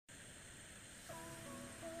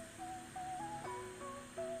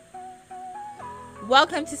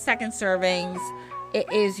Welcome to Second Servings. It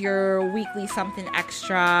is your weekly something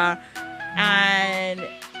extra. And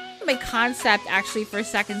my concept actually for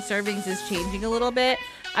Second Servings is changing a little bit.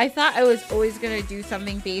 I thought I was always going to do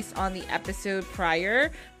something based on the episode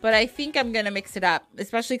prior, but I think I'm going to mix it up,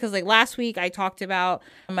 especially because like last week I talked about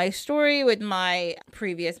my story with my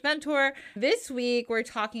previous mentor. This week we're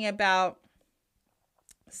talking about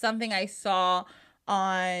something I saw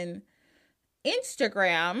on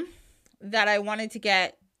Instagram that I wanted to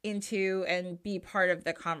get into and be part of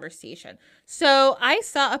the conversation. So I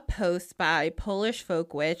saw a post by Polish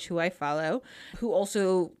folk witch, who I follow, who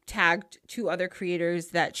also tagged two other creators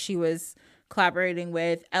that she was collaborating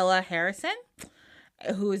with, Ella Harrison,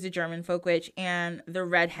 who is a German folk witch, and the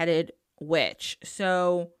redheaded witch.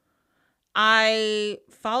 So I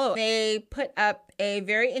follow. They put up a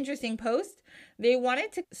very interesting post. They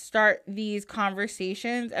wanted to start these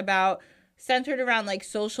conversations about centered around like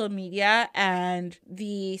social media and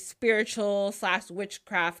the spiritual /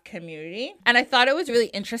 witchcraft community. And I thought it was really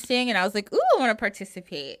interesting and I was like, ooh, I want to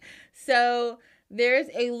participate. So there's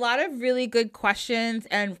a lot of really good questions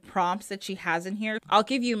and prompts that she has in here. I'll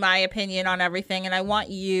give you my opinion on everything. And I want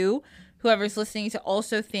you, whoever's listening, to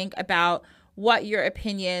also think about what your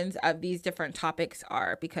opinions of these different topics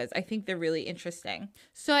are, because I think they're really interesting.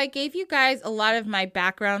 So I gave you guys a lot of my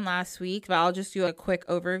background last week, but I'll just do a quick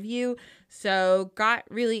overview. So got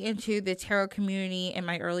really into the tarot community in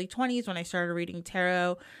my early 20s when I started reading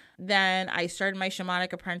tarot. Then I started my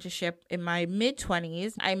shamanic apprenticeship in my mid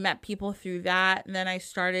 20s. I met people through that. And then I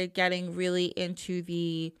started getting really into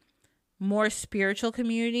the more spiritual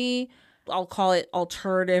community. I'll call it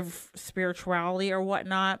alternative spirituality or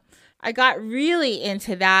whatnot. I got really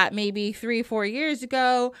into that maybe 3-4 years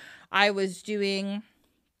ago. I was doing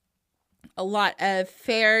a lot of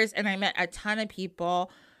fairs and I met a ton of people.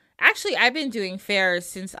 Actually, I've been doing fairs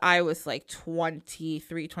since I was like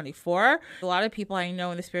 23, 24. A lot of people I know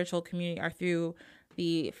in the spiritual community are through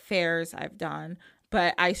the fairs I've done.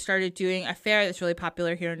 But I started doing a fair that's really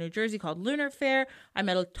popular here in New Jersey called Lunar Fair. I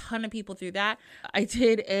met a ton of people through that. I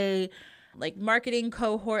did a marketing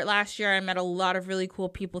cohort last year. I met a lot of really cool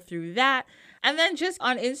people through that. And then just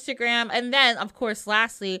on Instagram. And then, of course,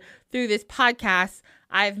 lastly, through this podcast,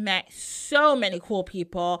 I've met so many cool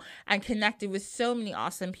people and connected with so many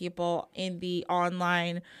awesome people in the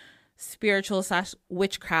online spiritual /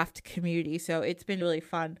 witchcraft community. So it's been really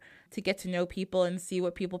fun to get to know people and see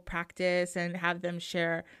what people practice and have them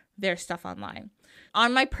share their stuff online.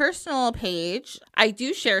 On my personal page, I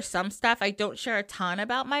do share some stuff. I don't share a ton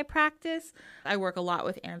about my practice. I work a lot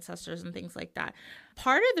with ancestors and things like that.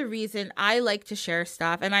 Part of the reason I like to share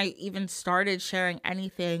stuff, and I even started sharing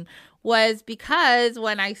anything, was because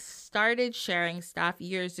when I started sharing stuff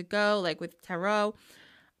years ago, like with tarot,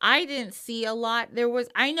 I didn't see a lot.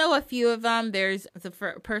 I know a few of them. There's the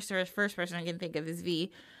first person I can think of is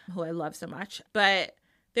V, who I love so much. But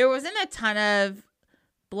there wasn't a ton of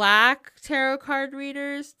Black tarot card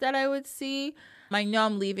readers that I would see. I know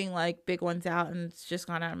I'm leaving like big ones out and it's just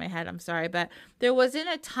gone out of my head. I'm sorry, but there wasn't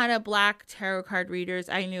a ton of Black tarot card readers.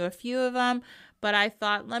 I knew a few of them, but I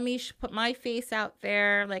thought, let me put my face out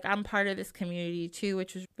there. Like, I'm part of this community too,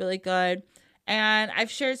 which was really good. And I've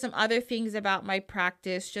shared some other things about my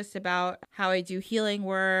practice, just about how I do healing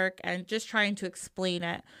work and just trying to explain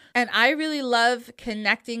it. And I really love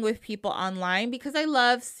connecting with people online because I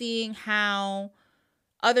love seeing how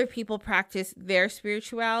other people practice their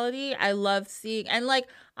spirituality. I love seeing, and like,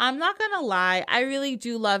 I'm not gonna lie, I really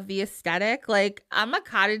do love the aesthetic. Like, I'm a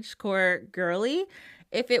cottagecore girly.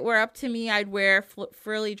 If it were up to me, I'd wear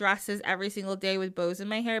frilly dresses every single day with bows in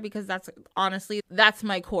my hair because that's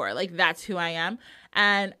my core. Like, that's who I am.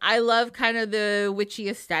 And I love kind of the witchy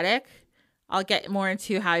aesthetic. I'll get more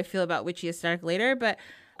into how I feel about witchy aesthetic later, but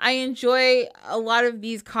I enjoy a lot of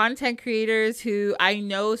these content creators who I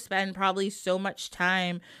know spend probably so much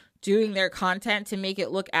time doing their content to make it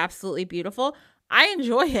look absolutely beautiful. I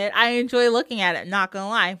enjoy it. I enjoy looking at it, not gonna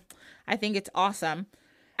lie. I think it's awesome.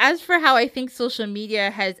 As for how I think social media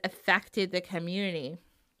has affected the community,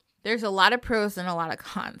 there's a lot of pros and a lot of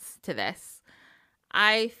cons to this.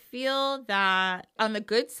 I feel that on the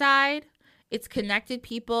good side, it's connected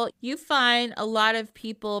people. You find a lot of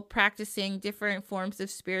people practicing different forms of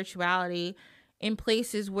spirituality in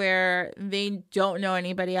places where they don't know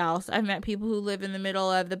anybody else. I've met people who live in the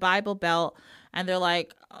middle of the Bible Belt and they're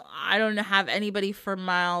like, I don't have anybody for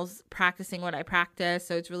miles practicing what I practice.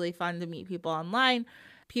 So it's really fun to meet people online.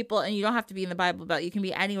 And you don't have to be in the Bible Belt. You can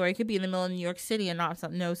be anywhere. You could be in the middle of New York City and not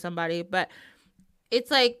know somebody. But it's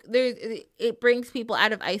like it brings people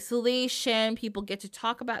out of isolation. People get to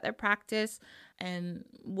talk about their practice and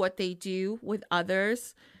what they do with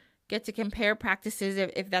others. get to compare practices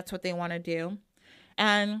if that's what they want to do.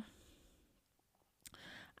 And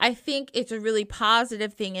I think it's a really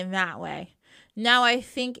positive thing in that way. Now, I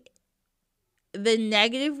think the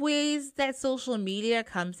negative ways that social media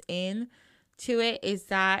comes in to it is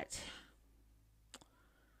that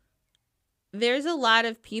there's a lot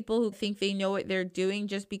of people who think they know what they're doing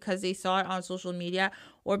just because they saw it on social media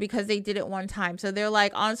or because they did it one time. So they're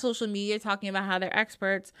like on social media talking about how they're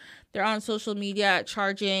experts. They're on social media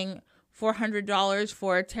charging $400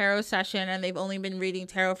 for a tarot session, and they've only been reading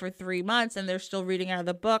tarot for 3 months and they're still reading out of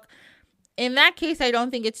the book. In that case, I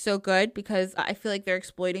don't think it's so good because I feel like they're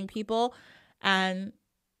exploiting people, and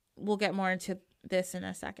we'll get more into this in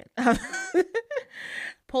a second.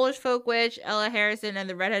 Polish folk witch, Ella Harrison, and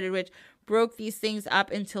the redheaded witch broke these things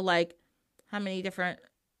up into like how many different,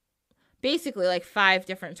 basically like 5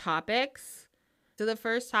 different topics. So the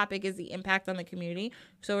first topic is the impact on the community.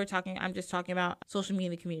 So I'm just talking about social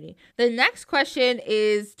media community. The next question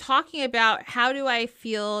is talking about how do I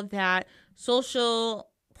feel that social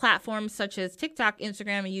platforms such as TikTok,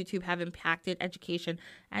 Instagram, and YouTube have impacted education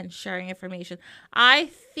and sharing information.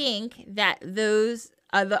 I think that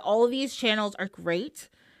all of these channels are great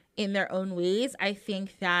in their own ways. I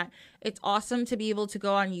think that it's awesome to be able to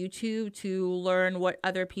go on YouTube to learn what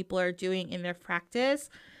other people are doing in their practice.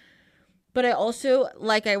 But I also,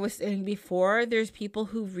 like I was saying before, there's people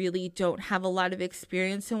who really don't have a lot of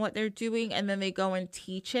experience in what they're doing, and then they go and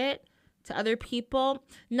teach it to other people,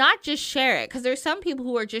 not just share it, because there's some people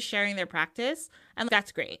who are just sharing their practice, and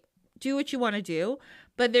that's great. Do what you want to do.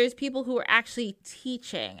 But there's people who are actually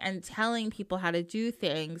teaching and telling people how to do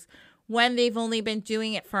things when they've only been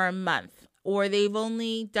doing it for a month or they've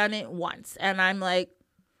only done it once. And I'm like,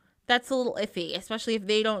 that's a little iffy, especially if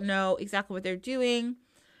they don't know exactly what they're doing,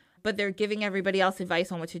 but they're giving everybody else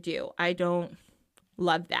advice on what to do. I don't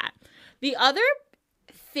love that. The other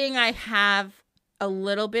thing I have a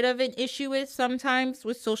little bit of an issue with sometimes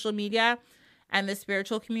with social media and the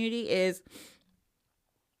spiritual community is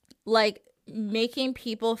like making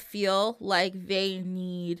people feel like they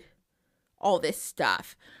need all this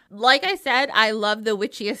stuff. Like I said, I love the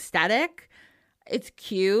witchy aesthetic. It's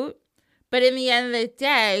cute. But in the end of the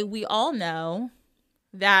day, we all know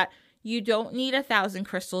that you don't need 1,000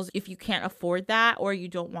 crystals if you can't afford that or you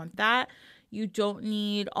don't want that. You don't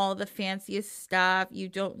need all the fanciest stuff. You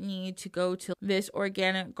don't need to go to this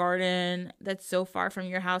organic garden that's so far from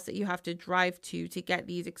your house that you have to drive to get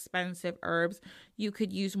these expensive herbs. You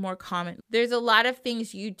could use more common. There's a lot of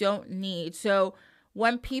things you don't need. So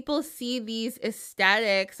when people see these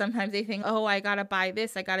aesthetics, sometimes they think, oh, I got to buy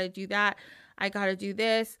this. I got to do that. I got to do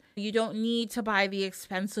this. You don't need to buy the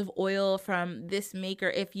expensive oil from this maker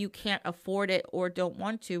if you can't afford it or don't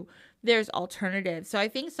want to. There's alternatives. So I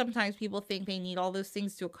think sometimes people think they need all those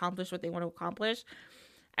things to accomplish what they want to accomplish.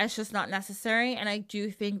 And it's just not necessary. And I do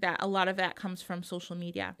think that a lot of that comes from social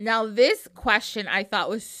media. Now, this question I thought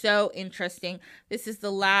was so interesting. This is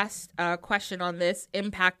the last question on this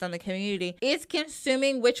impact on the community. Is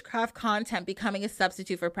consuming witchcraft content becoming a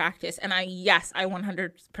substitute for practice? And yes, I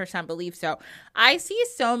 100% believe so. I see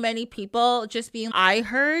so many people just being, I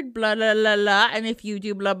heard blah, blah, blah, blah. And if you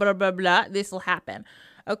do blah, blah, blah, blah, this will happen.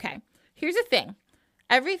 Okay, here's the thing.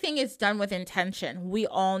 Everything is done with intention. We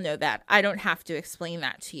all know that. I don't have to explain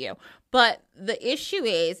that to you. But the issue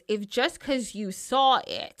is, if just because you saw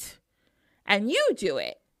it and you do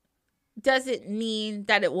it, doesn't mean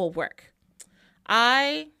that it will work.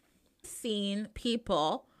 I've seen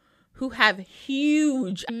people who have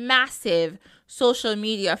huge, massive social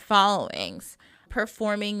media followings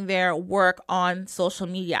performing their work on social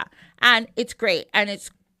media. And it's great. And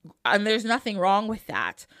there's nothing wrong with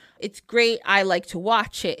that. It's great. I like to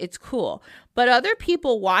watch it. It's cool. But other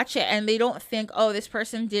people watch it and they don't think, oh, this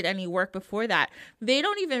person did any work before that. They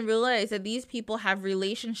don't even realize that these people have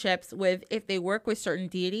relationships with, if they work with certain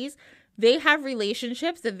deities, they have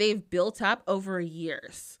relationships that they've built up over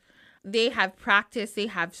years. They have practiced, they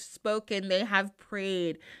have spoken, they have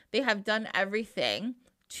prayed, they have done everything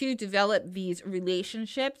to develop these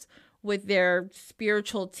relationships with their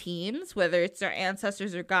spiritual teams, whether it's their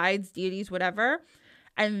ancestors or guides, deities, whatever.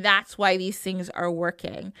 And that's why these things are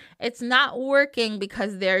working. It's not working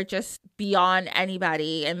because they're just beyond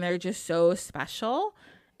anybody and they're just so special.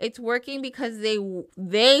 It's working because they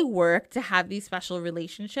work to have these special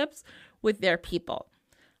relationships with their people.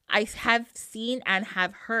 I have seen and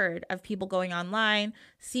have heard of people going online,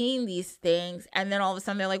 seeing these things, and then all of a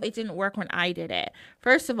sudden they're like, it didn't work when I did it.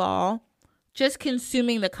 First of all, just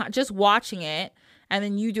consuming just watching it and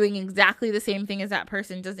then you doing exactly the same thing as that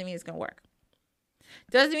person doesn't mean it's going to work.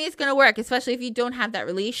 Doesn't mean it's going to work, especially if you don't have that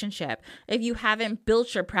relationship, if you haven't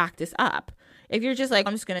built your practice up. If you're just like,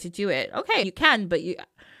 I'm just going to do it. Okay, you can,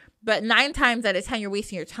 but 9 times out of 10, you're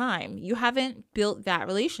wasting your time. You haven't built that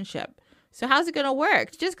relationship. So how's it going to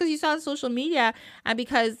work? Just because you saw on social media and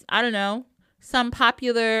because, I don't know, some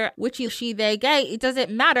popular witchy, she, they, gay, it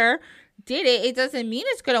doesn't matter. Did it? It doesn't mean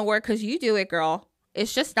it's going to work because you do it, girl.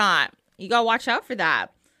 It's just not. You got to watch out for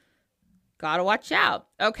that. Got to watch out.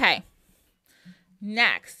 Okay.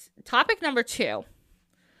 Next, topic number 2.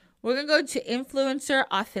 We're going to go to influencer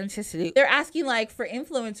authenticity. They're asking, like, for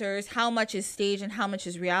influencers, how much is stage and how much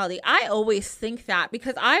is reality? I always think that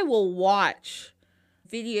because I will watch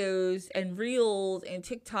videos and reels and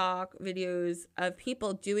TikTok videos of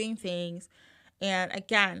people doing things. And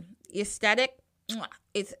again, aesthetic,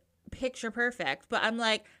 it's picture perfect. But I'm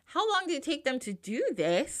like, how long did it take them to do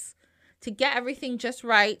this? To get everything just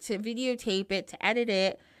right, to videotape it, to edit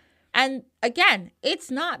it? And again, it's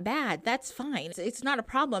not bad. That's fine. It's not a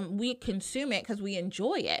problem. We consume it because we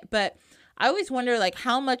enjoy it. But I always wonder, like,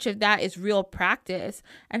 how much of that is real practice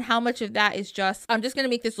and how much of that is just, I'm just going to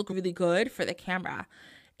make this look really good for the camera.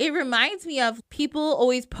 It reminds me of people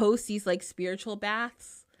always post these, like, spiritual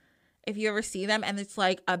baths, if you ever see them. And it's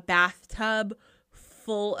like a bathtub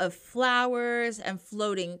full of flowers and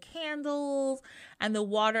floating candles and the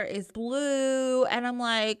water is blue. And I'm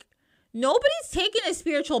like, nobody's taking a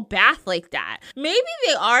spiritual bath like that. Maybe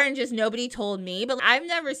they are and just nobody told me, but I've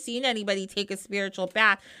never seen anybody take a spiritual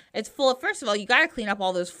bath. It's full of, first of all, you got to clean up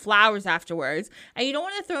all those flowers afterwards. And you don't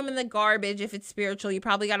want to throw them in the garbage if it's spiritual. You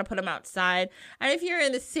probably got to put them outside. And if you're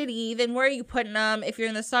in the city, then where are you putting them? If you're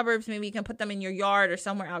in the suburbs, maybe you can put them in your yard or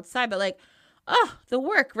somewhere outside. But like, oh, the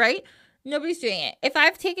work, right? Nobody's doing it. If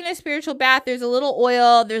I've taken a spiritual bath, there's a little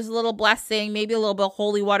oil, there's a little blessing, maybe a little bit of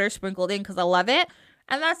holy water sprinkled in because I love it.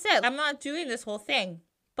 And that's it. I'm not doing this whole thing.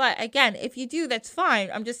 But again, if you do, that's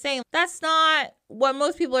fine. I'm just saying that's not what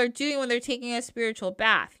most people are doing when they're taking a spiritual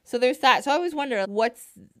bath. So there's that. So I always wonder, what's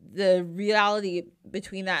the reality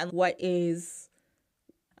between that and what is?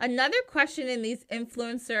 Another question in these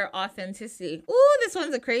influencer authenticity. Ooh, this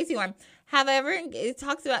one's a crazy one. It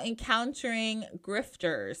talks about encountering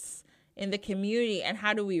grifters in the community and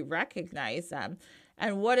how do we recognize them?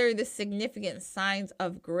 And what are the significant signs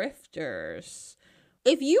of grifters?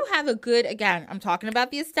 If you have a good, again, I'm talking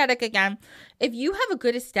about the aesthetic again. If you have a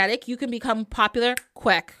good aesthetic, you can become popular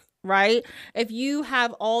quick, right? If you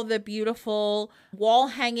have all the beautiful wall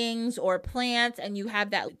hangings or plants and you have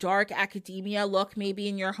that dark academia look maybe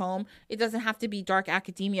in your home, it doesn't have to be dark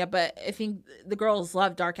academia, but I think the girls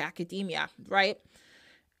love dark academia, right?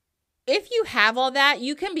 If you have all that,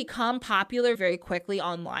 you can become popular very quickly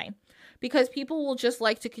online because people will just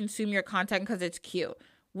like to consume your content because it's cute,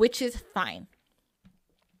 which is fine.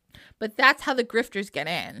 But that's how the grifters get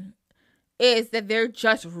in, is that they're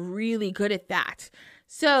just really good at that.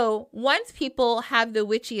 So once people have the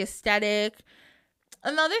witchy aesthetic,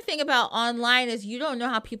 another thing about online is you don't know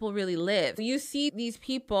how people really live. You see these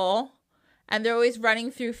people and they're always running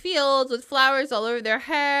through fields with flowers all over their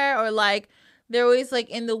hair, or like they're always like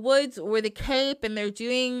in the woods with a cape and they're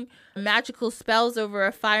doing magical spells over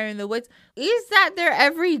a fire in the woods. Is that their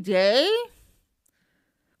everyday?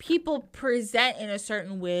 People present in a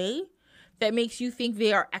certain way that makes you think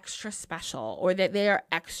they are extra special or that they are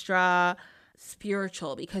extra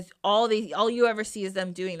spiritual because all you ever see is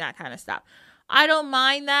them doing that kind of stuff. I don't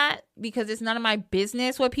mind that because it's none of my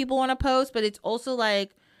business what people want to post, but it's also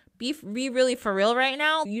like, be really for real right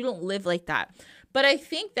now. You don't live like that. But I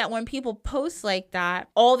think that when people post like that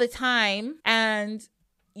all the time and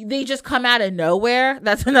they just come out of nowhere,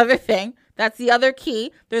 that's another thing. That's the other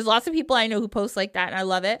key. There's lots of people I know who post like that and I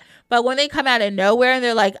love it. But when they come out of nowhere and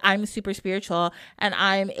they're like, I'm super spiritual and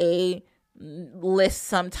I'm list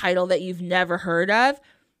some title that you've never heard of,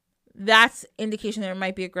 that's indication there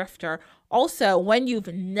might be a grifter. Also, when you've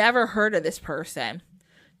never heard of this person,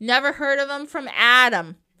 never heard of them from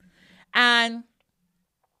Adam, and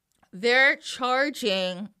they're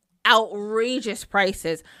charging outrageous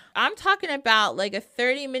prices. I'm talking about like a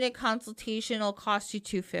 30-minute consultation will cost you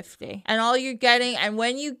 $250. And all you're getting, and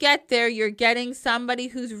when you get there, you're getting somebody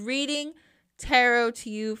who's reading tarot to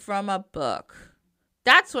you from a book.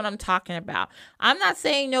 That's what I'm talking about. I'm not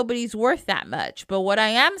saying nobody's worth that much, but what I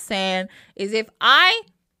am saying is if I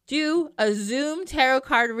do a Zoom tarot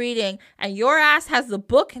card reading and your ass has the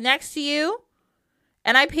book next to you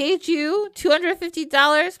and I paid you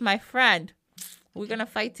 $250, my friend, we're going to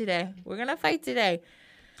fight today. We're going to fight today.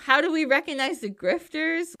 How do we recognize the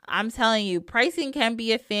grifters? I'm telling you, pricing can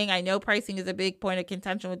be a thing. I know pricing is a big point of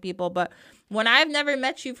contention with people, but when I've never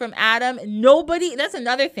met you from Adam, that's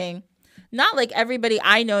another thing. Not like everybody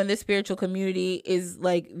I know in this spiritual community is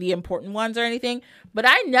like the important ones or anything, but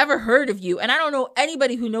I never heard of you, and I don't know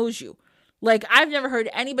anybody who knows you. Like, I've never heard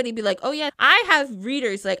anybody be like, oh yeah, I have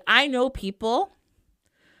readers. Like, I know people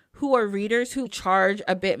who are readers who charge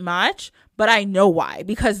a bit much, but I know why.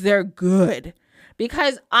 Because they're good.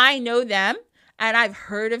 Because I know them and I've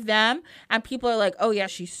heard of them, and people are like, oh yeah,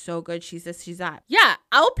 she's so good. She's this, she's that. Yeah,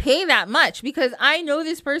 I'll pay that much because I know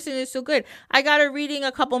this person is so good. I got a reading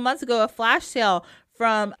a couple months ago, a flash sale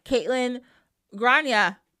from Caitlin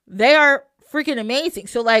Grania. They are freaking amazing.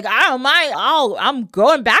 So like, I don't mind. I'm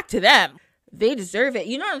going back to them. They deserve it.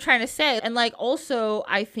 You know what I'm trying to say? And like, also,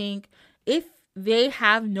 I think if they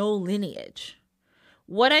have no lineage,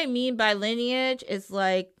 what I mean by lineage is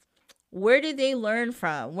like, where did they learn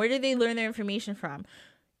from? Where did they learn their information from?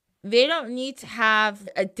 They don't need to have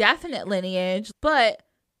a definite lineage, but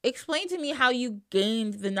explain to me how you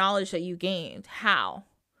gained the knowledge that you gained. How?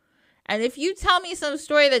 And if you tell me some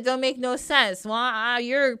story that don't make no sense, well,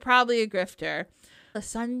 you're probably a grifter. A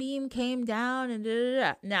sunbeam came down and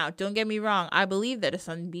da-da-da. Now, don't get me wrong. I believe that a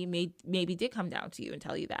sunbeam maybe did come down to you and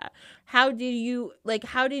tell you that. How did you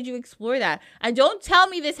explore that? And don't tell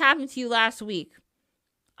me this happened to you last week.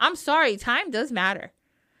 I'm sorry. Time does matter.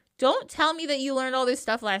 Don't tell me that you learned all this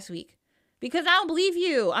stuff last week because I don't believe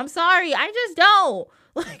you. I'm sorry. I just don't.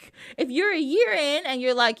 Like, if you're a year in and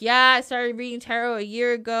you're like, yeah, I started reading tarot a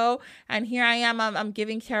year ago and here I am, I'm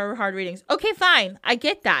giving tarot hard readings. Okay, fine. I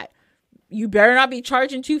get that. You better not be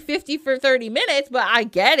charging $250 for 30 minutes, but I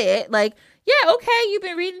get it. Like, yeah, okay, you've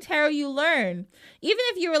been reading tarot, you learn. Even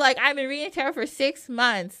if you were like, I've been reading tarot for 6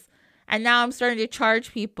 months and now I'm starting to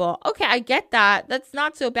charge people. Okay, I get that. That's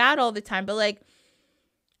not so bad all the time, but like,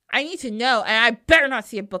 I need to know, and I better not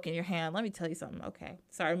see a book in your hand. Let me tell you something. Okay,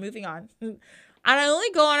 sorry, moving on. And I only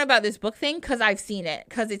go on about this book thing because I've seen it,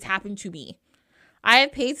 because it's happened to me. I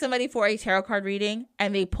have paid somebody for a tarot card reading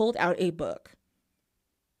and they pulled out a book.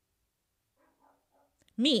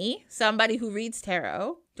 Me, somebody who reads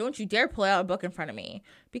tarot, don't you dare pull out a book in front of me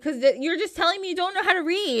because you're just telling me you don't know how to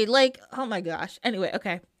read. Like, oh my gosh. Anyway,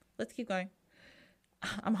 okay, let's keep going.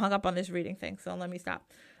 I'm hung up on this reading thing, so let me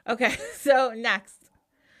stop. Okay, so next.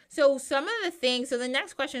 So some of the things, so the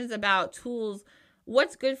next question is about tools.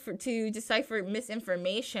 What's good to decipher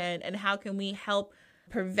misinformation and how can we help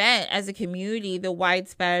prevent as a community the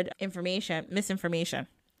widespread misinformation?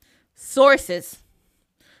 Sources,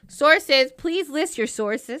 please list your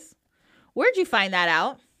sources. Where'd you find that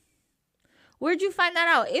out?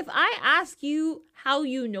 If I ask you how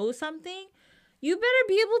you know something, you better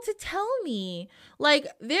be able to tell me. Like,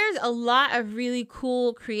 there's a lot of really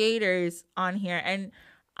cool creators on here, and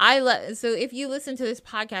so if you listen to this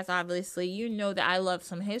podcast, obviously, you know that I love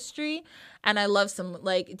some history and I love some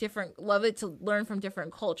love it to learn from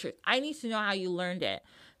different cultures. I need to know how you learned it.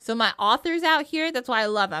 So my authors out here, that's why I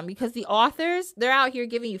love them, because the authors, they're out here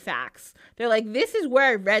giving you facts. They're like, this is where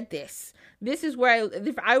I read this. This is where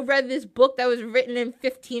I read this book that was written in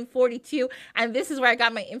 1542, and this is where I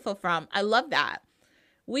got my info from. I love that.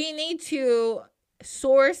 We need to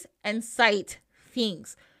source and cite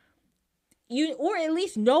things. Or at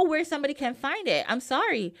least know where somebody can find it. I'm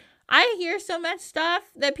sorry. I hear so much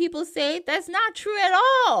stuff that people say that's not true at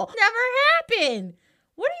all. Never happened.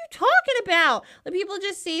 What are you talking about? Like, people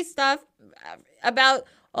just say stuff about,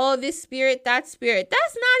 oh, this spirit, that spirit.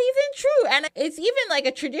 That's not even true. And it's even like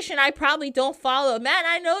a tradition I probably don't follow. Man,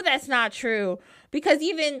 I know that's not true. Because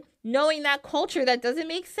even knowing that culture, that doesn't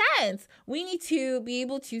make sense. We need to be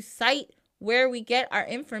able to cite where we get our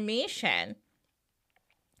information.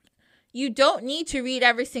 You don't need to read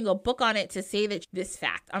every single book on it to say that this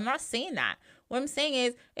fact. I'm not saying that. What I'm saying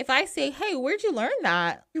is, if I say, hey, where'd you learn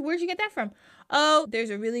that? Where'd you get that from? Oh, there's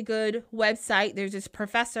a really good website. There's this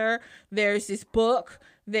professor. There's this book.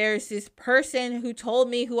 There's this person who told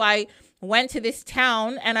me, who I went to this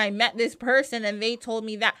town and I met this person and they told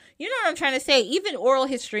me that. You know what I'm trying to say? Even oral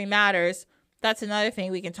history matters. That's another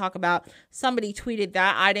thing we can talk about. Somebody tweeted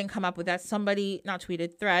that. I didn't come up with that. Somebody, not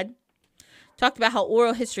tweeted, thread. Talked about how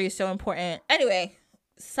oral history is so important. Anyway,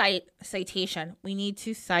 citation. We need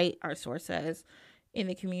to cite our sources in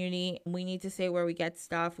the community. We need to say where we get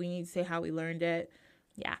stuff. We need to say how we learned it.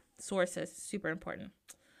 Yeah, sources, super important.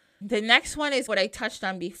 The next one is what I touched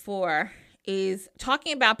on before, is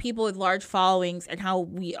talking about people with large followings and how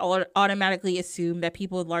we automatically assume that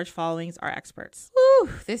people with large followings are experts.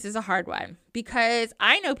 Whew, this is a hard one because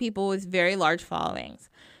I know people with very large followings.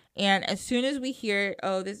 And as soon as we hear,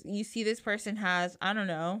 oh, you see this person has, I don't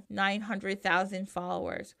know, 900,000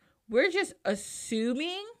 followers, we're just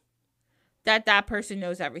assuming that person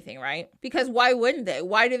knows everything, right? Because why wouldn't they?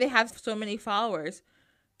 Why do they have so many followers?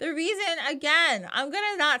 The reason, again, I'm going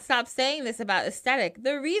to not stop saying this about aesthetic.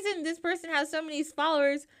 The reason this person has so many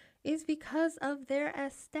followers is because of their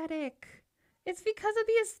aesthetic. It's because of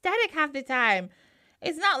the aesthetic half the time.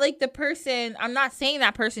 It's not like the person, I'm not saying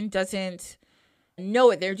that person doesn't know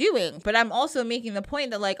what they're doing, but I'm also making the point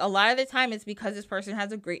that like a lot of the time it's because this person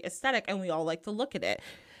has a great aesthetic and we all like to look at it.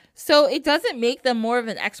 So it doesn't make them more of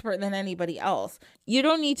an expert than anybody else. You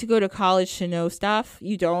don't need to go to college to know stuff.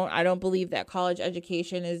 You don't. I don't believe that college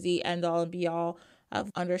education is the end all and be all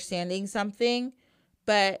of understanding something.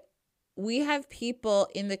 But we have people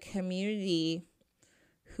in the community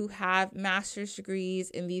who have master's degrees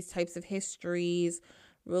in these types of histories,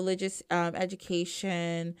 religious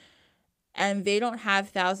education, and they don't have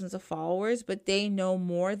thousands of followers, but they know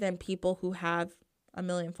more than people who have 1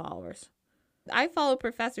 million followers. I follow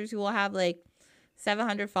professors who will have like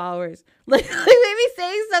 700 followers. Like maybe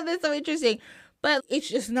saying something so interesting, but it's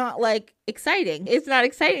just not like exciting. It's not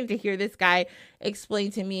exciting to hear this guy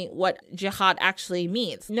explain to me what jihad actually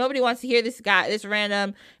means. Nobody wants to hear this guy, this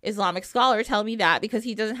random Islamic scholar tell me that because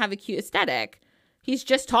he doesn't have a cute aesthetic. He's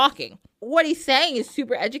just talking. What he's saying is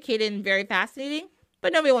super educated and very fascinating,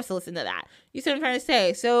 but nobody wants to listen to that. You see what I'm trying to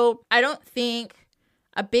say? So I don't think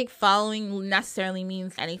a big following necessarily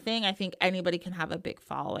means anything. I think anybody can have a big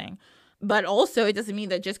following. But also, it doesn't mean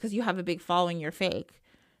that just because you have a big following, you're fake.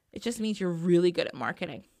 It just means you're really good at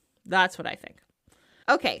marketing. That's what I think.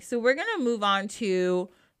 Okay, so we're going to move on to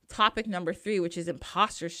topic number 3, which is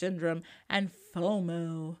imposter syndrome and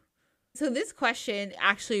FOMO. So this question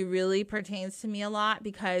actually really pertains to me a lot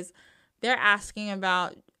because they're asking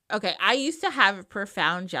about, okay, I used to have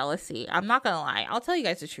profound jealousy. I'm not going to lie. I'll tell you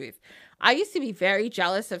guys the truth. I used to be very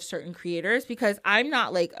jealous of certain creators because I'm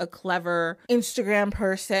not like a clever Instagram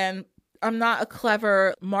person. I'm not a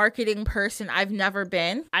clever marketing person. I've never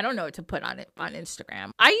been. I don't know what to put on it on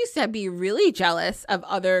Instagram. I used to be really jealous of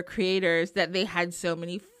other creators that they had so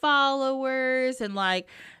many followers and like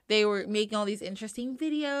they were making all these interesting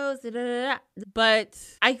videos. But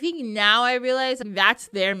I think now I realize that's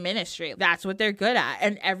their ministry. That's what they're good at.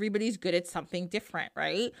 And everybody's good at something different,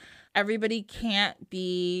 right? Everybody can't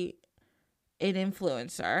be an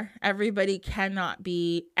influencer. Everybody cannot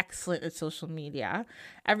be excellent at social media.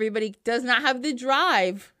 Everybody does not have the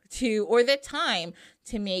drive to or the time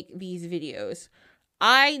to make these videos.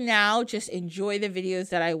 I now just enjoy the videos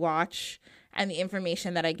that I watch and the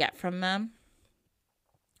information that I get from them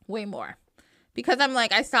way more. Because I'm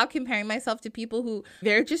like, I stopped comparing myself to people who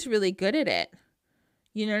they're just really good at it.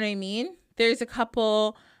 You know what I mean? There's a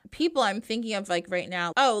couple people I'm thinking of like right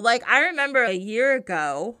now. Oh, like I remember a year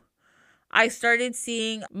ago, I started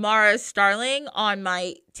seeing Mara Starling on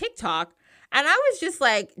my TikTok. And I was just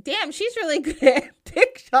like, damn, she's really good at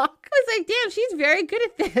TikTok. I was like, damn, she's very good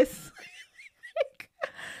at this.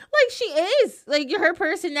 like she is. Like her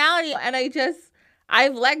personality. And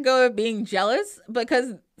I've let go of being jealous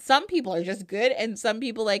because some people are just good. And some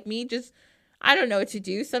people like me just, I don't know what to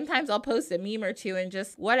do. Sometimes I'll post a meme or two and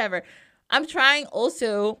just whatever. I'm trying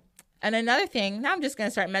also. And another thing, now I'm just going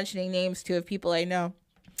to start mentioning names too of people I know.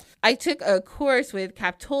 I took a course with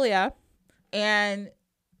Capitolia and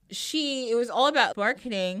it was all about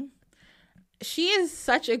marketing. She is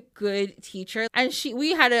such a good teacher and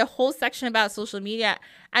we had a whole section about social media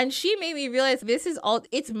and she made me realize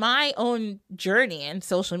it's my own journey in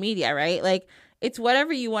social media, right? Like it's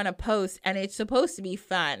whatever you want to post and it's supposed to be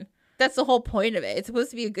fun. That's the whole point of it. It's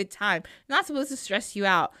supposed to be a good time, not supposed to stress you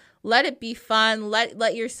out. Let it be fun.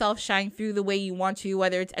 Let yourself shine through the way you want to,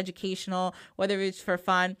 whether it's educational, whether it's for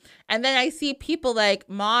fun. And then I see people like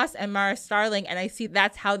Moss and Mara Starling, and I see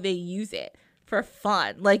that's how they use it for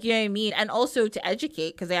fun. Like, you know what I mean? And also to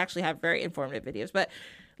educate, because they actually have very informative videos. But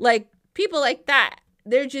like people like that,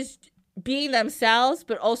 they're just being themselves,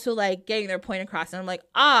 but also like getting their point across. And I'm like,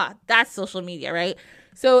 that's social media, right?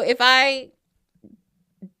 So if I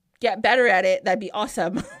get better at it, that'd be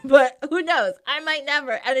awesome. But who knows? I might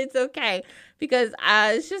never, and it's okay because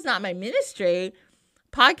it's just not my ministry.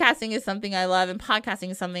 Podcasting is something I love, and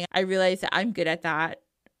podcasting is something I realize that I'm good at that.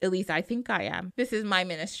 At least I think I am. This is my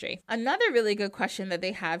ministry. Another really good question that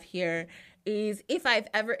they have here is if I've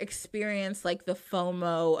ever experienced like the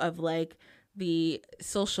FOMO of like the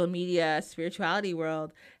social media spirituality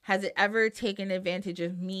world. Has it ever taken advantage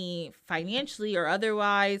of me financially or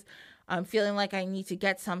otherwise? I'm feeling like I need to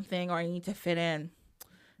get something or I need to fit in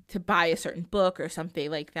to buy a certain book or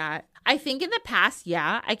something like that. I think in the past,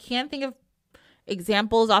 yeah, I can't think of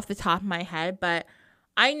examples off the top of my head, but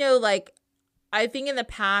I know like, I think in the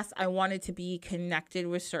past I wanted to be connected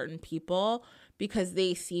with certain people because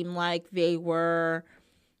they seemed like they were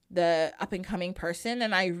the up and coming person.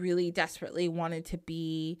 And I really desperately wanted to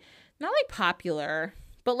be not like popular,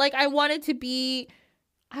 But like, I want to be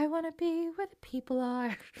where the people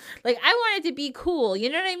are. Like, I wanted to be cool. You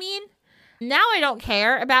know what I mean? Now I don't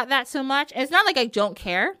care about that so much. And it's not like I don't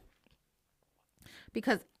care.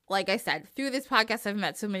 Because, like I said, through this podcast, I've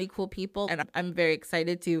met so many cool people. And I'm very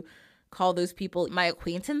excited to call those people my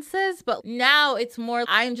acquaintances. But now it's more,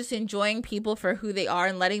 I'm just enjoying people for who they are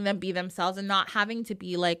and letting them be themselves and not having to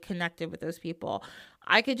be like connected with those people.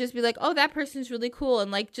 I could just be like, oh, that person's really cool,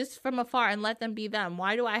 and like just from afar and let them be them.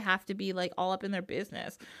 Why do I have to be like all up in their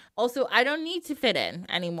business? Also, I don't need to fit in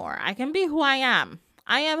anymore. I can be who I am.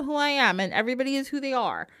 I am who I am, and everybody is who they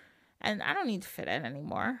are. And I don't need to fit in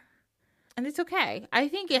anymore. And it's okay. I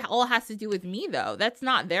think it all has to do with me, though. That's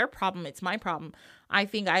not their problem. It's my problem. I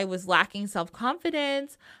think I was lacking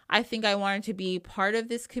self-confidence. I think I wanted to be part of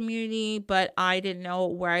this community, but I didn't know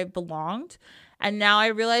where I belonged. And now I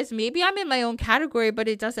realize maybe I'm in my own category, but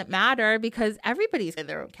it doesn't matter because everybody's in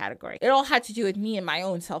their own category. It all had to do with me and my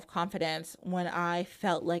own self-confidence when I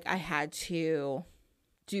felt like I had to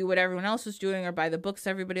do what everyone else was doing or buy the books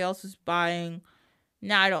everybody else was buying.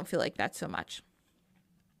 Now I don't feel like that so much.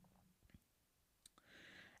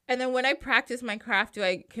 And then when I practice my craft, do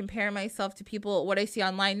I compare myself to people, what I see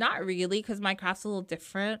online? Not really, because my craft's a little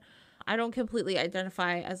different. I don't completely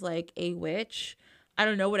identify as like a witch. I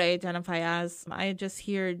don't know what I identify as. I just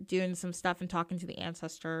here doing some stuff and talking to the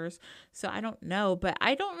ancestors. So I don't know, but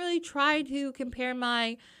I don't really try to compare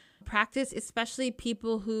my practice, especially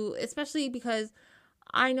because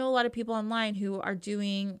I know a lot of people online who are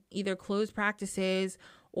doing either closed practices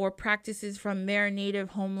or practices from their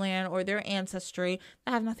native homeland or their ancestry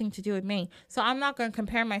that have nothing to do with me. So I'm not going to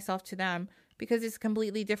compare myself to them because it's a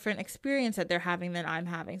completely different experience that they're having than I'm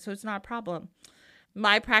having. So it's not a problem.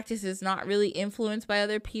 My practice is not really influenced by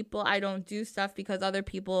other people. I don't do stuff because other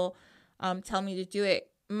people tell me to do it.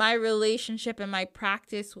 My relationship and my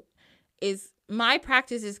practice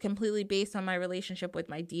is completely based on my relationship with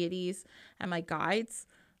my deities and my guides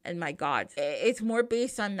and my gods. It's more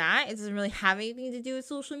based on that. It doesn't really have anything to do with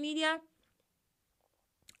social media.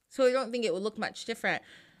 So I don't think it would look much different.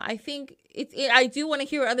 I think I do want to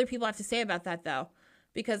hear what other people have to say about that, though.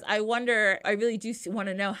 Because I really do want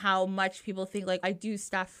to know how much people think like I do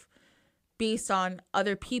stuff based on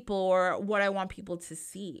other people or what I want people to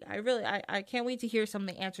see. I can't wait to hear some of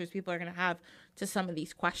the answers people are going to have to some of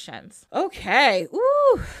these questions. Okay.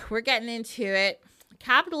 Ooh, we're getting into it.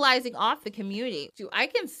 Capitalizing off the community. Do I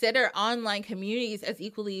consider online communities as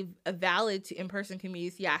equally valid to in-person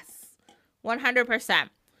communities? Yes. 100%.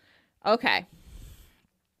 Okay.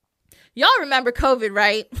 Y'all remember COVID,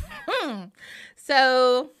 right?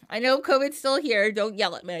 So I know COVID's still here. Don't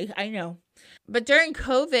yell at me. I know. But during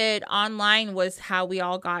COVID, online was how we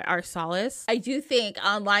all got our solace. I do think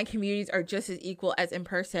online communities are just as equal as in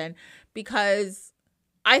person because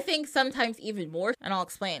I think sometimes even more, and I'll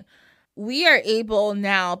explain. We are able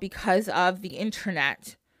now, because of the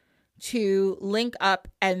internet, to link up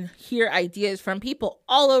and hear ideas from people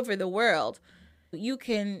all over the world. You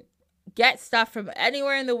can get stuff from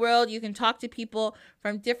anywhere in the world. You can talk to people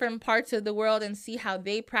from different parts of the world and see how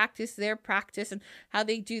they practice their practice and how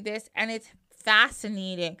they do this. And it's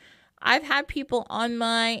fascinating. I've had people on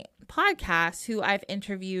my podcast who I've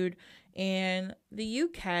interviewed in the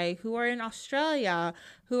UK, who are in Australia,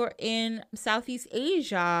 who are in Southeast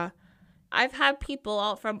Asia. I've had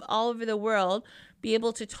people from all over the world be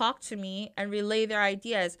able to talk to me and relay their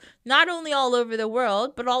ideas, not only all over the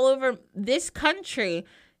world, but all over this country,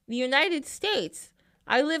 the United States.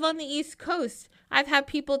 I live on the East Coast. I've had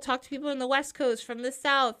people talk to people in the West Coast, from the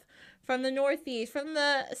South, from the Northeast, from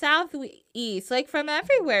the Southeast, like from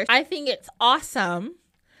everywhere. I think it's awesome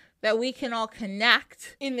that we can all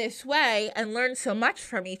connect in this way and learn so much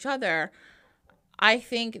from each other. I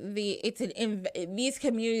think these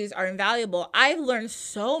communities are invaluable. I've learned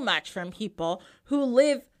so much from people who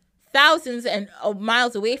live thousands of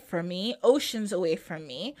miles away from me, oceans away from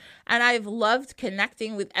me, and I've loved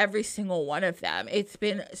connecting with every single one of them. It's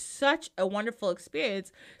been such a wonderful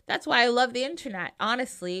experience. That's why I love the internet,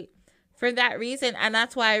 honestly, for that reason. And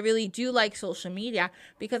that's why I really do like social media,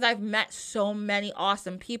 because I've met so many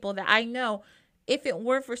awesome people that I know if it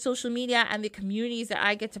weren't for social media and the communities that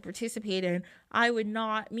I get to participate in, I would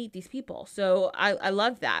not meet these people. So I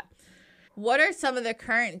love that. What are some of the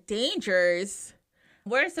current dangers?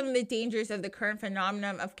 What are some of the dangers of the current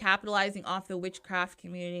phenomenon of capitalizing off the witchcraft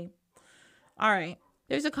community? All right.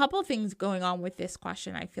 There's a couple things going on with this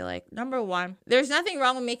question, I feel like. Number one, there's nothing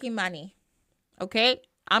wrong with making money. Okay?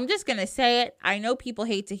 I'm just going to say it. I know people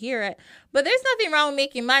hate to hear it, but there's nothing wrong with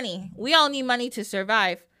making money. We all need money to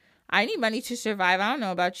survive. I need money to survive. I don't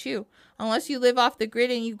know about you. Unless you live off the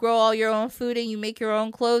grid and you grow all your own food and you make your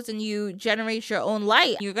own clothes and you generate your own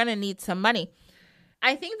light, you're going to need some money.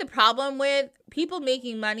 I think the problem with people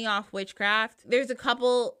making money off witchcraft, there's a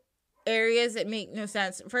couple areas that make no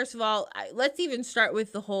sense. First of all, let's even start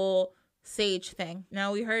with the whole sage thing.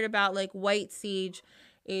 Now, we heard about like white sage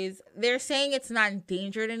they're saying it's not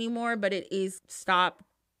endangered anymore, but it is. Stop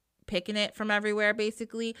picking it from everywhere,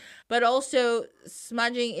 basically. But also,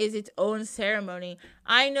 smudging is its own ceremony.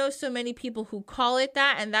 I know so many people who call it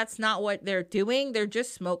that, and that's not what they're doing. They're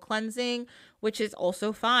just smoke cleansing, which is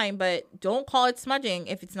also fine, but don't call it smudging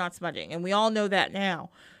if it's not smudging. And we all know that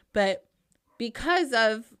now. But because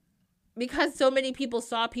so many people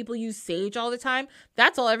saw people use sage all the time,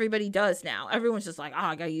 that's all everybody does now. Everyone's just like, oh,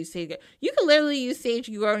 I gotta use sage. You can literally use sage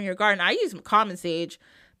you grow in your garden. I use common sage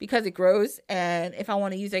because it grows, and if I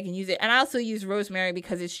want to use it, I can use it. And I also use rosemary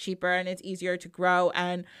because it's cheaper and it's easier to grow,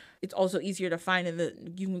 and it's also easier to find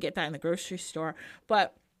you can get that in the grocery store.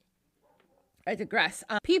 But I digress.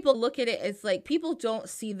 People look at it as like, people don't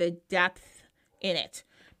see the depth in it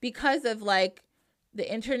because of like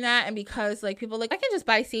the internet, and because like people like, I can just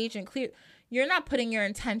buy sage and clear. You're not putting your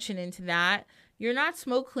intention into that. You're not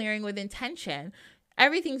smoke clearing with intention.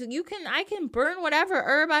 Everything's I can burn whatever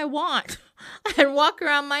herb I want and walk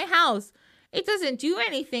around my house. It doesn't do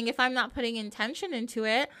anything if I'm not putting intention into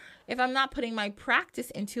it. If I'm not putting my practice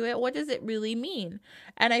into it, what does it really mean?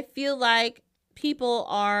 And I feel like people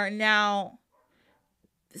are now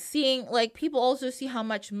seeing, like, people also see how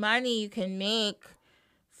much money you can make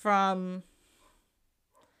from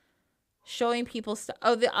showing people stuff.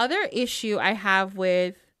 Oh, the other issue I have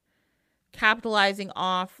with capitalizing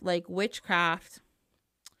off like witchcraft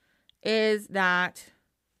is that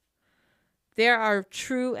there are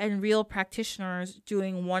true and real practitioners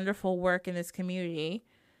doing wonderful work in this community.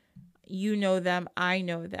 You know them, I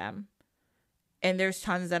know them. And there's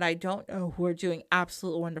tons that I don't know who are doing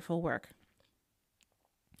absolute wonderful work.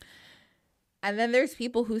 And then there's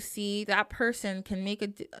people who see that person can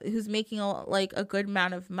who's making a good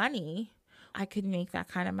amount of money. I could make that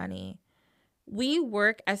kind of money. We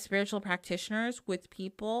work as spiritual practitioners with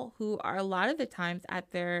people who are a lot of the times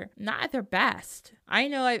not at their best. I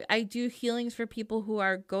know I do healings for people who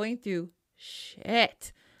are going through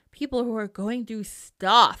shit. People who are going through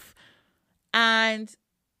stuff. And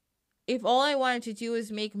if all I wanted to do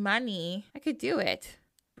is make money, I could do it.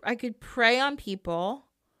 I could prey on people.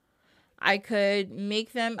 I could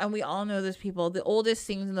make them, and we all know those people. The oldest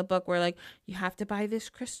things in the book were like, you have to buy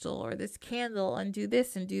this crystal or this candle and do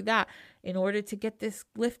this and do that in order to get this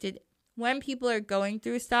lifted. When people are going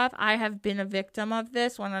through stuff, I have been a victim of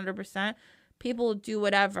this 100%. People do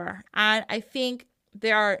whatever. And I think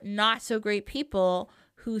there are not so great people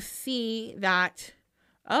who see that,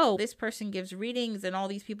 oh, this person gives readings and all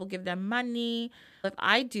these people give them money. If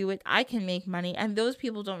I do it, I can make money. And those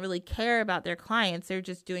people don't really care about their clients. They're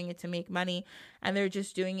just doing it to make money, and they're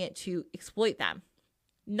just doing it to exploit them.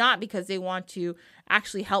 Not because they want to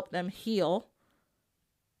actually help them heal,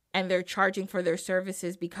 and they're charging for their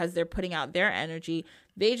services because they're putting out their energy.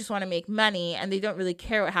 They just want to make money, and they don't really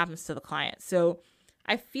care what happens to the client. So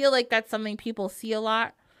I feel like that's something people see a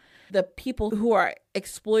lot. The people who are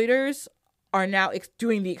exploiters are now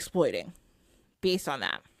doing the exploiting based on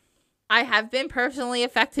that. I have been personally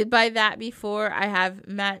affected by that before. I have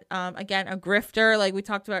met, again, a grifter like we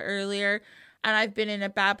talked about earlier, and I've been in a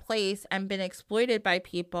bad place and been exploited by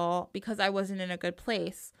people because I wasn't in a good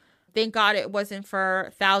place. Thank God it wasn't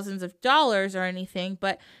for thousands of dollars or anything,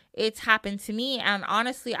 but it's happened to me. And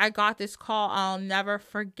honestly, I got this call. I'll never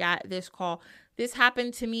forget this call. This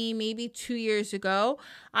happened to me maybe 2 years ago.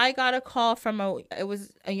 I got a call from it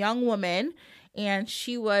was a young woman, and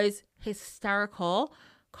she was hysterical,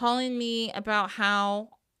 calling me about how,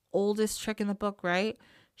 oldest trick in the book, right?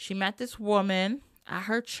 She met this woman at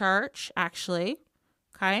her church, actually,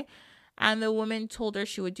 okay? And the woman told her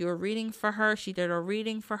she would do a reading for her. She did a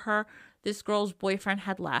reading for her. This girl's boyfriend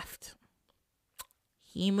had left.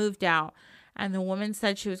 He moved out, and the woman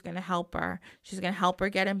said she was going to help her. She's going to help her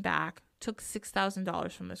get him back. Took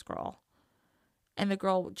 $6,000 from this girl. And the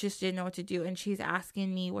girl just didn't know what to do. And she's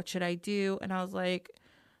asking me, what should I do? And I was like,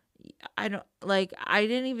 I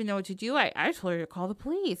didn't even know what to do. I told her to call the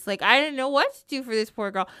police. Like, I didn't know what to do for this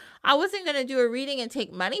poor girl. I wasn't going to do a reading and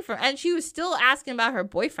take money from, and she was still asking about her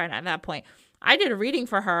boyfriend at that point. I did a reading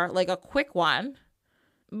for her, like a quick one.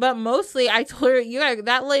 But mostly I told her,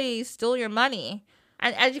 that lady stole your money.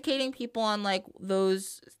 And educating people on like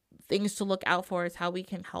those things to look out for is how we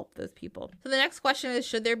can help those people. So the next question is,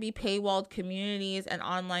 should there be paywalled communities and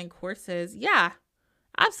online courses? Yeah,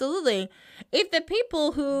 absolutely. If the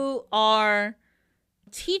people who are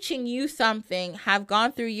teaching you something, have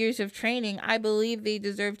gone through years of training, I believe they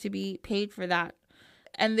deserve to be paid for that.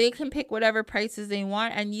 And they can pick whatever prices they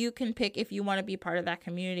want, and you can pick if you want to be part of that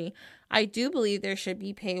community. I do believe there should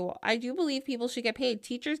be pay. I do believe people should get paid.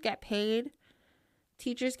 Teachers get paid.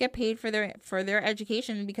 Teachers get paid for their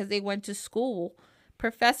education because they went to school.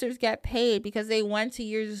 Professors get paid because they went to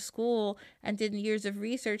years of school and did years of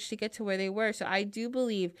research to get to where they were. So I do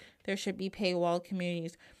believe there should be paywall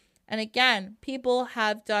communities. And again, people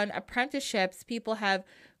have done apprenticeships. People have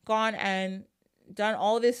gone and done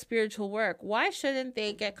all this spiritual work. Why shouldn't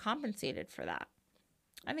they get compensated for that?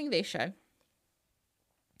 I think they should.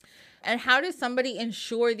 And how does somebody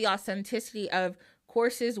ensure the authenticity of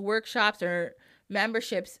courses, workshops, or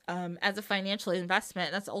memberships as a financial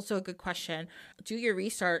investment? That's also a good question. Do your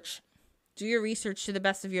research. Do your research to the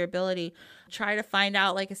best of your ability. Try to find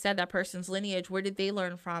out, like I said, that person's lineage. Where did they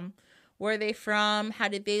learn from? Where are they from? How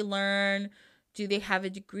did they learn? Do they have a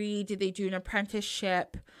degree? Did they do an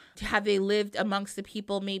apprenticeship? Have they lived amongst the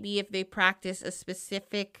people? Maybe if they practice a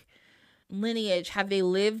specific lineage, have they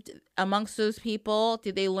lived amongst those people?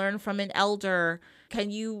 Did they learn from an elder?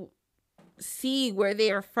 Can you see where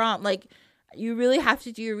they are from? Like, you really have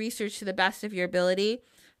to do your research to the best of your ability.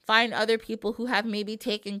 Find other people who have maybe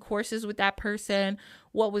taken courses with that person.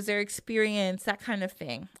 What was their experience? That kind of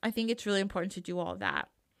thing. I think it's really important to do all of that.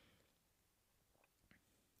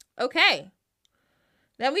 Okay.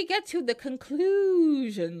 Then we get to the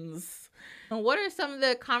conclusions. And what are some of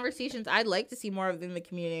the conversations I'd like to see more of in the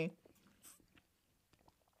community?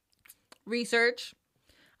 Research.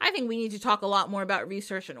 I think we need to talk a lot more about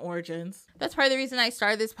research and origins. That's part of the reason I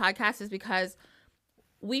started this podcast, is because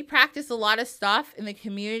we practice a lot of stuff in the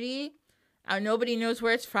community. Nobody knows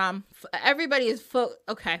where it's from. Everybody is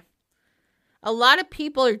okay. A lot of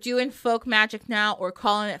people are doing folk magic now, or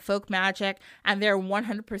calling it folk magic, and they're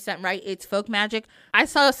 100% right. It's folk magic. I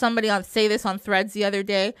saw somebody say this on Threads the other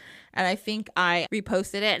day, and I think I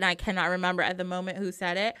reposted it, and I cannot remember at the moment who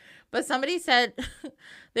said it. But somebody said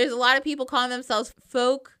there's a lot of people calling themselves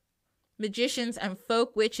folk magicians and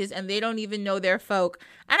folk witches, and they don't even know they're folk.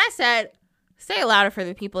 And I said, say it louder for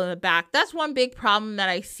the people in the back. That's one big problem that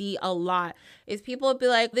I see a lot, is people will be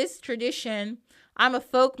like, this tradition, I'm a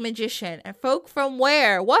folk magician. And folk from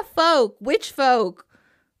where? What folk? Which folk?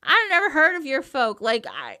 I've never heard of your folk. Like,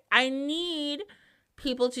 I need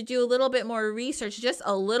people to do a little bit more research, just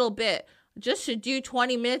a little bit. Just to do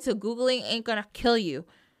 20 minutes of Googling ain't gonna kill you.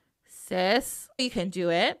 Sis, you can do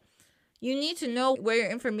it. You need to know where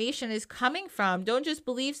your information is coming from. Don't just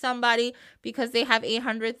believe somebody because they have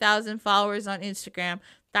 800,000 followers on Instagram.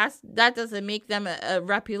 That doesn't make them a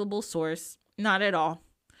reputable source. Not at all.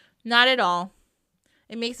 Not at all.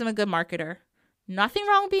 It makes them a good marketer. Nothing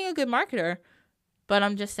wrong with being a good marketer, but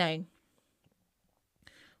I'm just saying.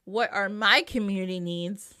 What are my community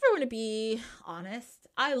needs? If I want to be honest,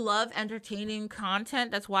 I love entertaining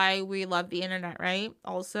content. That's why we love the internet, right?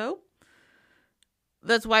 Also,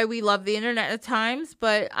 that's why we love the internet at times,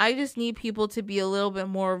 but I just need people to be a little bit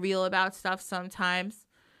more real about stuff sometimes.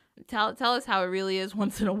 Tell us how it really is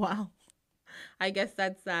once in a while. I guess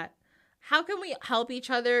that's that. How can we help each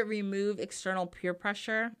other remove external peer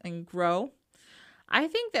pressure and grow? I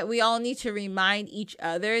think that we all need to remind each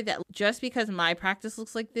other that just because my practice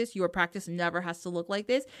looks like this, your practice never has to look like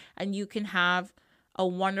this. And you can have a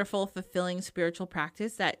wonderful, fulfilling spiritual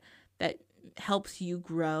practice that helps you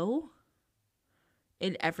grow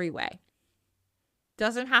in every way.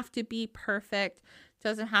 Doesn't have to be perfect.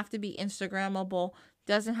 Doesn't have to be Instagrammable.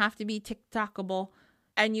 Doesn't have to be TikTokable.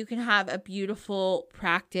 And you can have a beautiful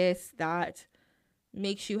practice that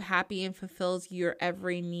makes you happy and fulfills your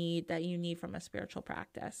every need that you need from a spiritual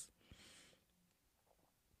practice.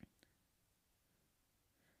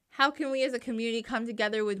 How can we as a community come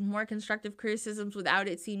together with more constructive criticisms without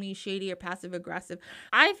it seeming shady or passive aggressive?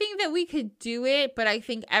 I think that we could do it, but I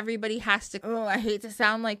think everybody has to, I hate to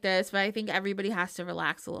sound like this, but I think everybody has to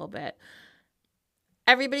relax a little bit.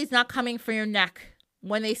 Everybody's not coming for your neck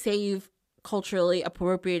when they say you've culturally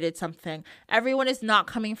appropriated something. Everyone is not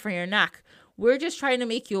coming for your neck. We're just trying to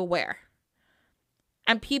make you aware.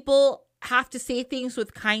 And people have to say things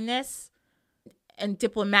with kindness and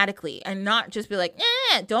diplomatically, and not just be like,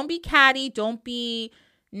 don't be catty, don't be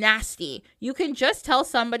nasty. You can just tell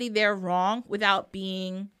somebody they're wrong without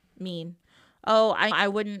being mean. Oh,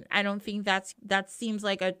 I don't think that seems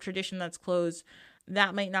like a tradition that's closed.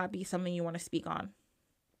 That might not be something you want to speak on.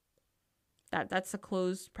 That's a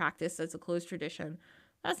closed practice. That's a closed tradition.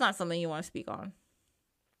 That's not something you want to speak on.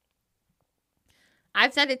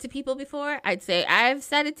 I've said it to people before. I've said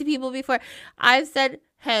it to people before. I've said,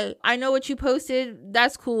 hey, I know what you posted.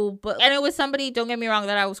 That's cool. And it was somebody, don't get me wrong,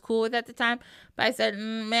 that I was cool with at the time. But I said,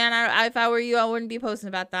 man, if I were you, I wouldn't be posting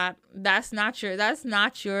about that. That's not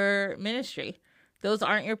your ministry. Those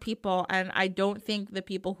aren't your people. And I don't think the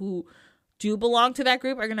people who do belong to that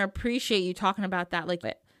group are going to appreciate you talking about that like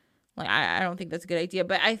that. Like, I don't think that's a good idea.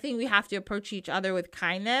 But I think we have to approach each other with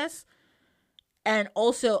kindness and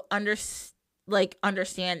also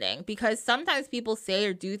understanding. Because sometimes people say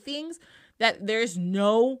or do things that there's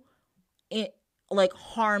no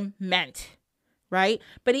harm meant, right?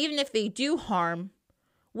 But even if they do harm,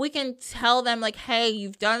 we can tell them like, hey,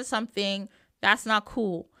 you've done something that's not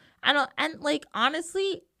cool. And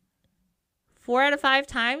honestly, 4 out of 5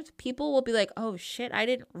 times, people will be like, oh shit, I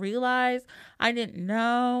didn't realize, I didn't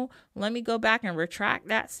know. Let me go back and retract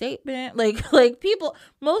that statement.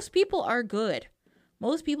 Most people are good.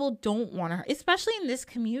 Most people don't want to, especially in this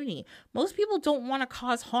community, most people don't want to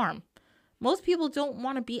cause harm. Most people don't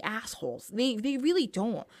want to be assholes. They really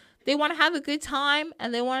don't. They want to have a good time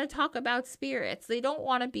and they want to talk about spirits. They don't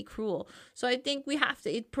want to be cruel. So I think we have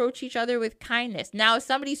to approach each other with kindness. Now, if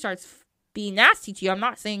somebody starts being nasty to you, I'm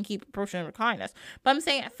not saying keep approaching them with kindness, but I'm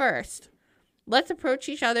saying at first, let's approach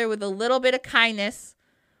each other with a little bit of kindness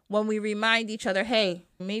when we remind each other, hey,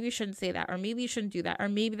 maybe you shouldn't say that, or maybe you shouldn't do that, or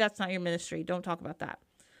maybe that's not your ministry. Don't talk about that.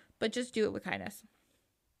 But just do it with kindness.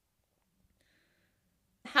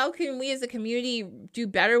 How can we as a community do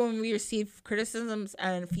better when we receive criticisms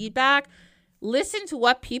and feedback? Listen to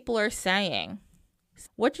what people are saying.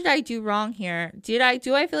 What did I do wrong here? Do I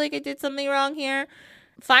feel like I did something wrong here?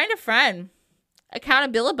 Find a friend.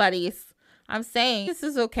 Accountability buddies. I'm saying this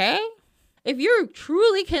is okay. If you're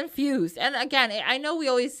truly confused, and again, I know we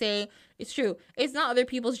always say it's true. It's not other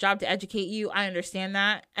people's job to educate you. I understand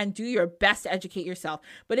that. And do your best to educate yourself.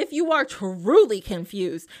 But if you are truly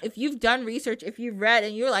confused, if you've done research, if you've read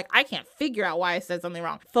and you're like, I can't figure out why I said something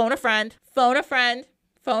wrong, phone a friend,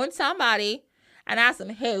 phone somebody and ask them,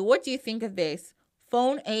 hey, what do you think of this?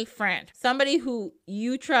 Phone a friend, somebody who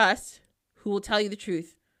you trust, who will tell you the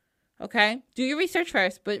truth. Okay? Do your research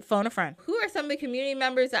first, but phone a friend. Who are some of the community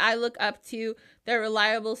members that I look up to? Their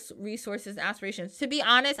reliable resources and aspirations. To be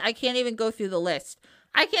honest, I can't even go through the list.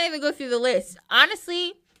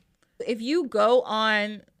 Honestly, if you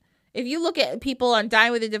look at people on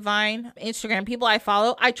Dine with the Divine, Instagram, people I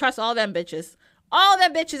follow, I trust all them bitches. All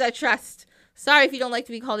them bitches I trust. Sorry if you don't like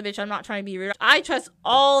to be called a bitch. I'm not trying to be rude. I trust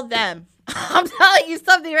all them. I'm telling you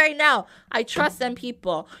something right now. I trust them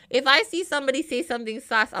people. If I see somebody say something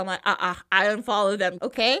sus, I'm like, I unfollow them,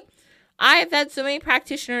 okay? I have had so many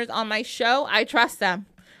practitioners on my show. I trust them.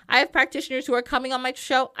 I have practitioners who are coming on my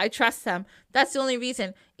show. I trust them. That's the only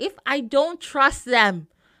reason. If I don't trust them,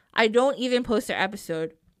 I don't even post their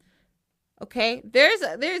episode. Okay? There's,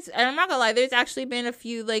 and I'm not gonna lie, there's actually been a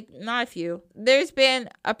few, not a few. There's been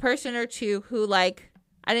a person or two who,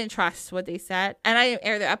 I didn't trust what they said. And I didn't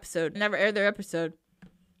air their episode. Never aired their episode.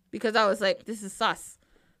 Because I was like, this is sus.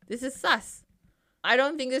 I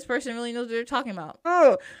don't think this person really knows what they're talking about.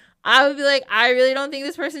 Oh, I would be like, I really don't think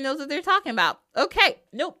this person knows what they're talking about. Okay.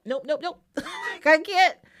 Nope. I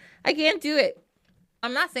can't do it.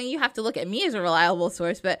 I'm not saying you have to look at me as a reliable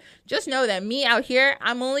source, but just know that me out here,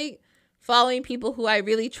 I'm only following people who I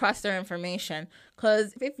really trust their information.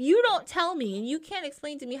 Because if you don't tell me and you can't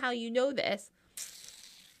explain to me how you know this,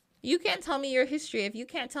 you can't tell me your history. If you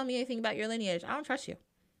can't tell me anything about your lineage, I don't trust you.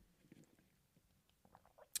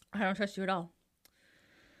 I don't trust you at all.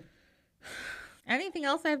 Anything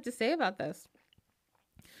else I have to say about this?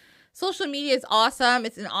 Social media is awesome.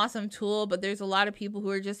 It's an awesome tool, but there's a lot of people who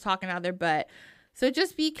are just talking out their butt. So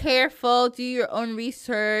just be careful. Do your own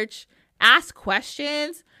research. Ask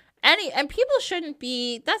questions. And people shouldn't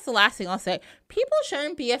be, that's the last thing I'll say. People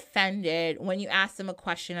shouldn't be offended when you ask them a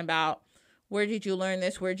question about, where did you learn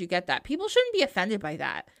this? Where did you get that? People shouldn't be offended by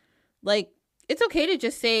that. It's okay to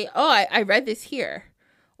just say, oh, I read this here.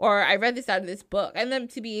 Or I read this out of this book. And then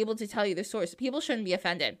to be able to tell you the source. People shouldn't be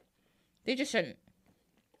offended. They just shouldn't.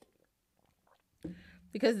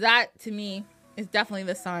 Because that, to me, is definitely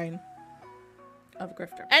the sign of a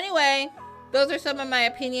grifter. Anyway, those are some of my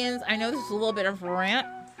opinions. I know this is a little bit of a rant,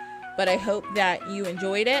 but I hope that you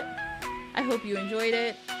enjoyed it. I hope you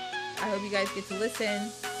guys get to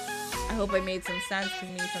listen. I hope I made some sense, because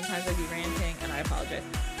me, sometimes I'd be ranting, and I apologize.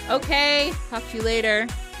 Okay, talk to you later.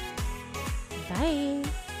 Bye.